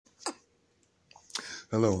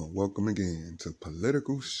Hello and welcome again to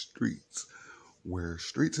Political Streets, where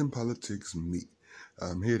streets and politics meet.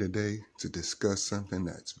 I'm here today to discuss something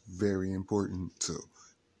that's very important to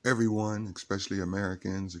everyone, especially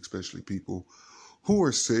Americans, especially people who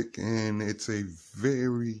are sick, and it's a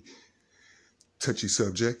very touchy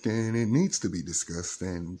subject and it needs to be discussed,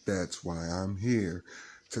 and that's why I'm here.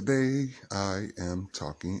 Today, I am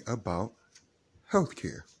talking about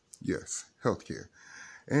healthcare. Yes, healthcare.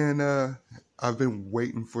 And I've been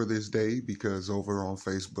waiting for this day because over on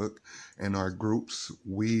Facebook and our groups,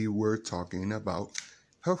 we were talking about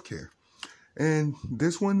healthcare. And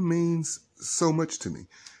this one means so much to me.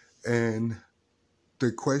 And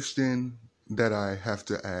the question that I have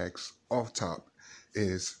to ask off top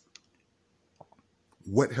is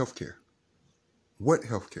what healthcare? What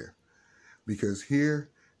healthcare? Because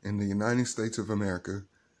here in the United States of America,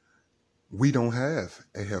 we don't have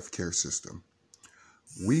a healthcare system.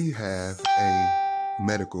 We have a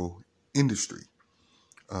medical industry.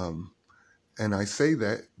 Um, And I say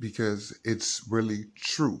that because it's really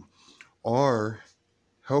true. Our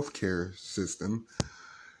healthcare system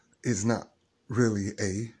is not really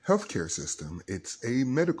a healthcare system, it's a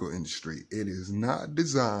medical industry. It is not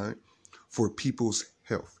designed for people's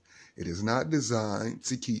health, it is not designed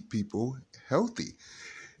to keep people healthy.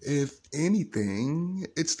 If anything,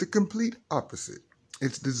 it's the complete opposite.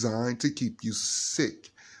 It's designed to keep you sick.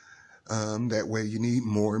 That way, you need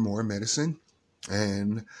more and more medicine,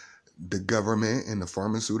 and the government and the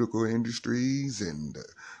pharmaceutical industries and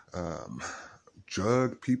the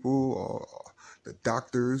drug people or the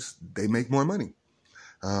doctors, they make more money.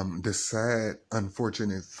 The sad,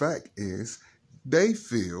 unfortunate fact is they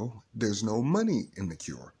feel there's no money in the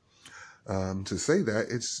cure. To say that,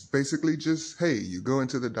 it's basically just, hey, you go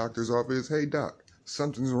into the doctor's office, hey, doc,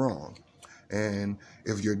 something's wrong. And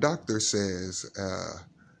if your doctor says,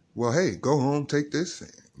 well, hey, go home, take this,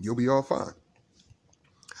 you'll be all fine,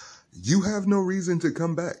 you have no reason to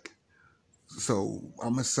come back. So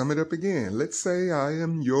I'm going to sum it up again. Let's say I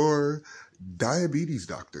am your diabetes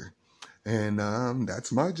doctor, and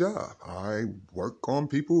that's my job. I work on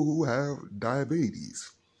people who have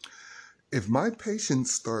diabetes. If my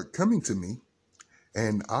patients start coming to me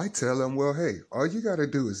and I tell them, well, hey, all you got to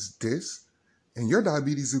do is this, and your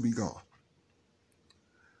diabetes will be gone.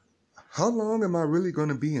 How long am I really going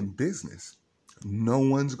to be in business? No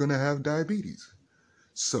one's going to have diabetes.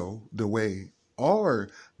 So the way our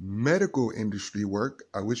medical industry work,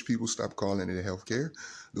 I wish people stop calling it healthcare.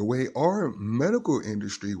 The way our medical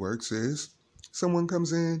industry works is someone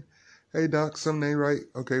comes in, hey doc, something ain't right.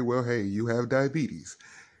 Okay, well, hey, you have diabetes.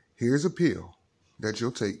 Here's a pill that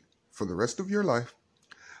you'll take for the rest of your life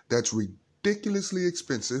that's ridiculously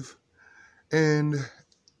expensive, and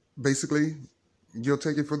basically you'll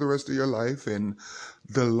take it for the rest of your life, and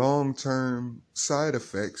the long-term side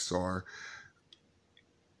effects are,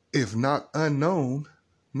 if not unknown,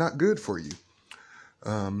 not good for you.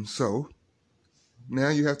 So now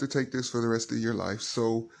you have to take this for the rest of your life.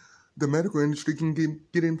 So the medical industry can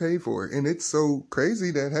get in paid for it. And it's so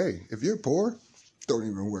crazy that, hey, if you're poor, don't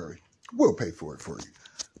even worry. We'll pay for it for you.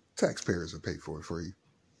 Taxpayers will pay for it for you.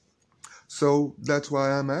 So that's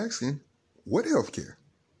why I'm asking, what healthcare?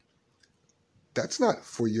 That's not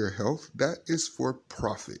for your health. That is for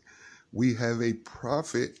profit. We have a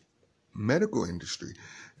profit medical industry.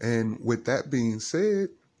 And with that being said,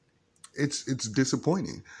 it's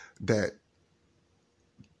disappointing that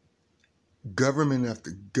government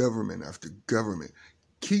after government after government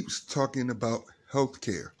keeps talking about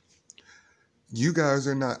healthcare. You guys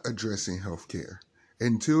are not addressing healthcare.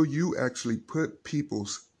 Until you actually put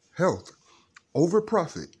people's health over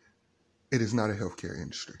profit, it is not a healthcare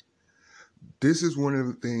industry. This is one of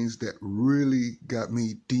the things that really got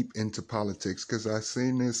me deep into politics because I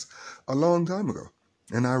seen this a long time ago.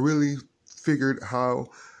 And I really figured how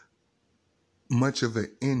much of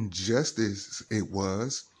an injustice it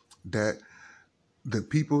was that the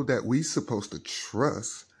people that we supposed to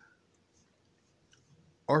trust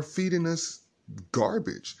are feeding us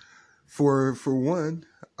garbage. For one,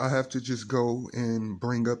 I have to just go and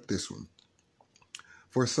bring up this one.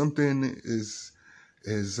 For something is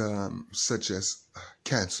such as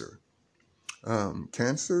cancer.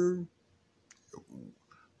 Cancer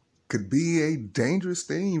could be a dangerous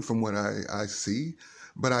thing from what I see,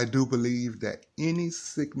 but I do believe that any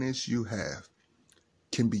sickness you have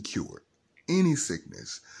can be cured. Any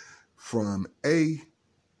sickness from A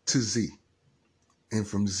to Z and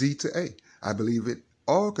from Z to A. I believe it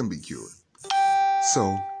all can be cured.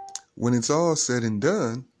 So when it's all said and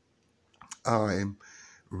done, I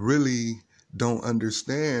really don't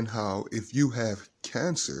understand how if you have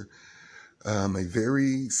cancer, a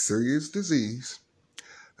very serious disease,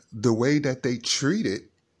 the way that they treat it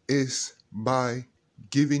is by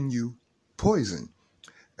giving you poison.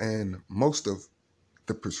 And most of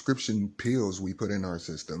the prescription pills we put in our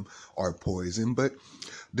system are poison, but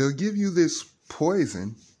they'll give you this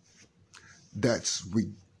poison that's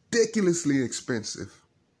ridiculously expensive,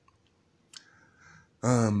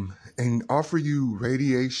 and offer you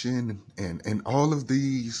radiation and all of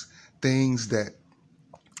these things that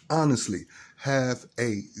honestly have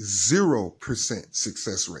a 0%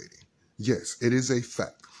 success rating. Yes, it is a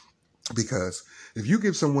fact. Because if you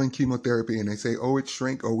give someone chemotherapy and they say, oh, it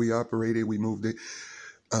shrank, oh, we operated, we moved it,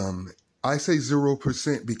 I say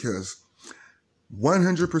 0% because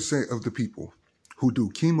 100% of the people who do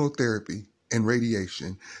chemotherapy and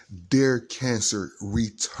radiation, their cancer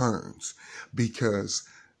returns because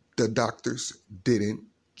the doctors didn't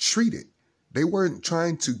treat it. They weren't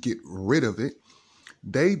trying to get rid of it.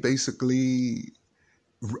 They basically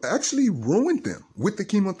actually ruined them with the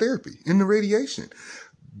chemotherapy and the radiation.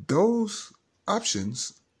 Those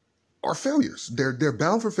options are failures. They're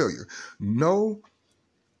bound for failure. No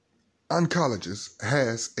oncologist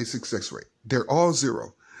has a success rate. They're all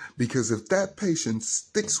zero. Because if that patient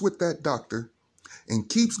sticks with that doctor and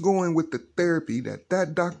keeps going with the therapy that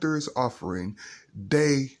that doctor is offering,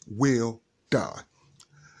 they will die.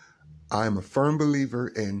 I am a firm believer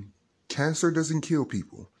in cancer doesn't kill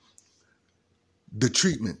people. The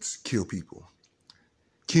treatments kill people.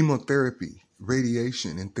 Chemotherapy,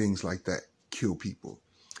 radiation, and things like that kill people.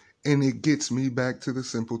 And it gets me back to the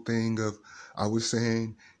simple thing of, I was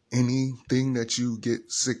saying, anything that you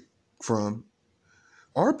get sick from,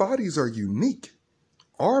 our bodies are unique.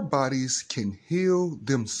 Our bodies can heal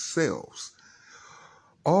themselves.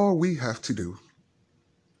 All we have to do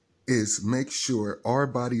is make sure our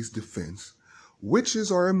body's defense, which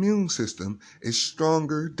is our immune system, is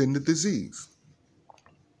stronger than the disease.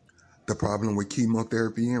 The problem with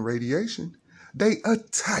chemotherapy and radiation, they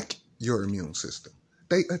attack your immune system.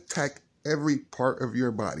 They attack every part of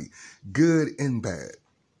your body, good and bad.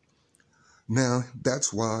 Now,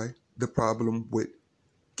 that's why the problem with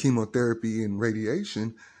chemotherapy and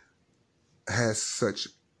radiation has such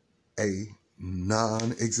a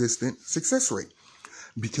non-existent success rate.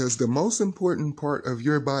 Because the most important part of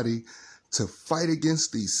your body to fight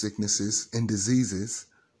against these sicknesses and diseases,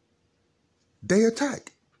 they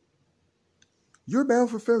attack. You're bound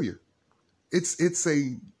for failure. It's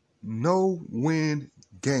a no-win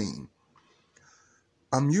game.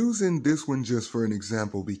 I'm using this one just for an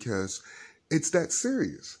example because it's that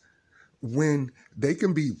serious. When they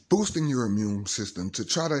can be boosting your immune system to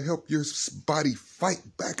try to help your body fight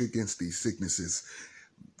back against these sicknesses,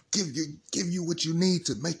 give you what you need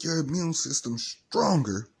to make your immune system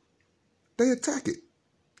stronger, they attack it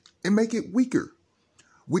and make it weaker,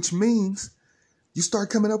 which means you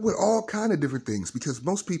start coming up with all kind of different things because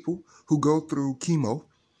most people who go through chemo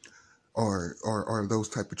or those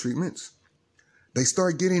type of treatments, they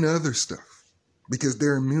start getting other stuff because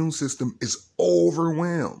their immune system is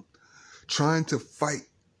overwhelmed trying to fight,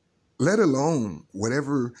 let alone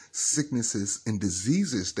whatever sicknesses and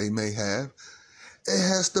diseases they may have. It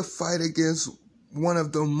has to fight against one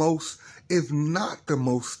of the most, if not the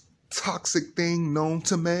most toxic thing known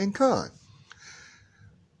to mankind.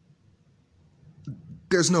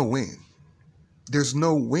 There's no win. There's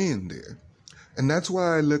no win there. And that's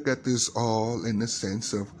why I look at this all in the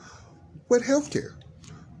sense of what healthcare.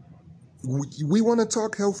 We want to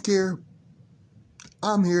talk healthcare.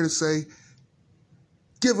 I'm here to say,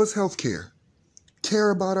 give us healthcare.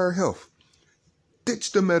 Care about our health.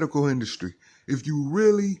 Ditch the medical industry. If you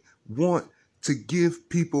really want to give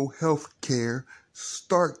people health care,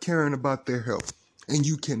 start caring about their health. And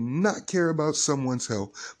you cannot care about someone's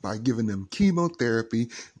health by giving them chemotherapy,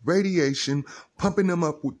 radiation, pumping them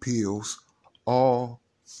up with pills, all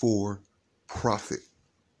for profit.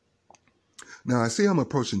 Now, I see I'm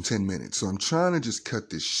approaching 10 minutes, so I'm trying to just cut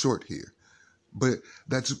this short here. But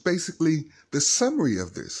that's basically the summary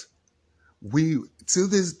of this. To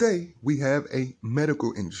this day, we have a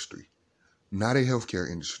medical industry, not a healthcare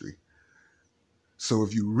industry. So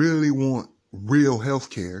if you really want real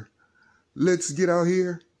healthcare, let's get out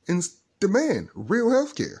here and demand real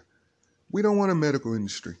healthcare. We don't want a medical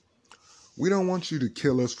industry. We don't want you to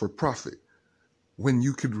kill us for profit when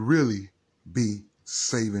you could really be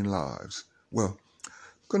saving lives. Well, I'm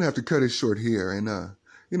going to have to cut it short here. And,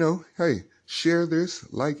 hey, share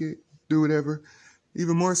this, like it, do whatever.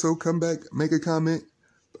 Even more so, come back, make a comment.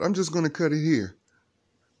 But I'm just going to cut it here.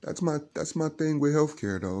 That's my thing with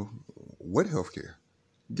healthcare, though. What healthcare?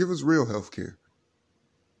 Give us real healthcare.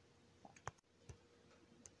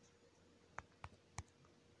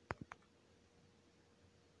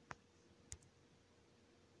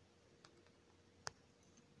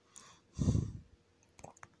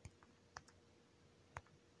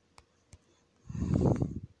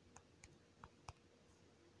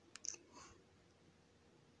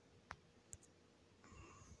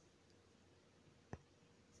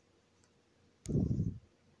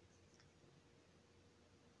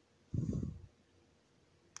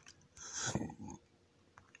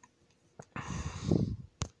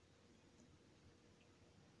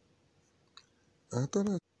 I thought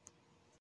I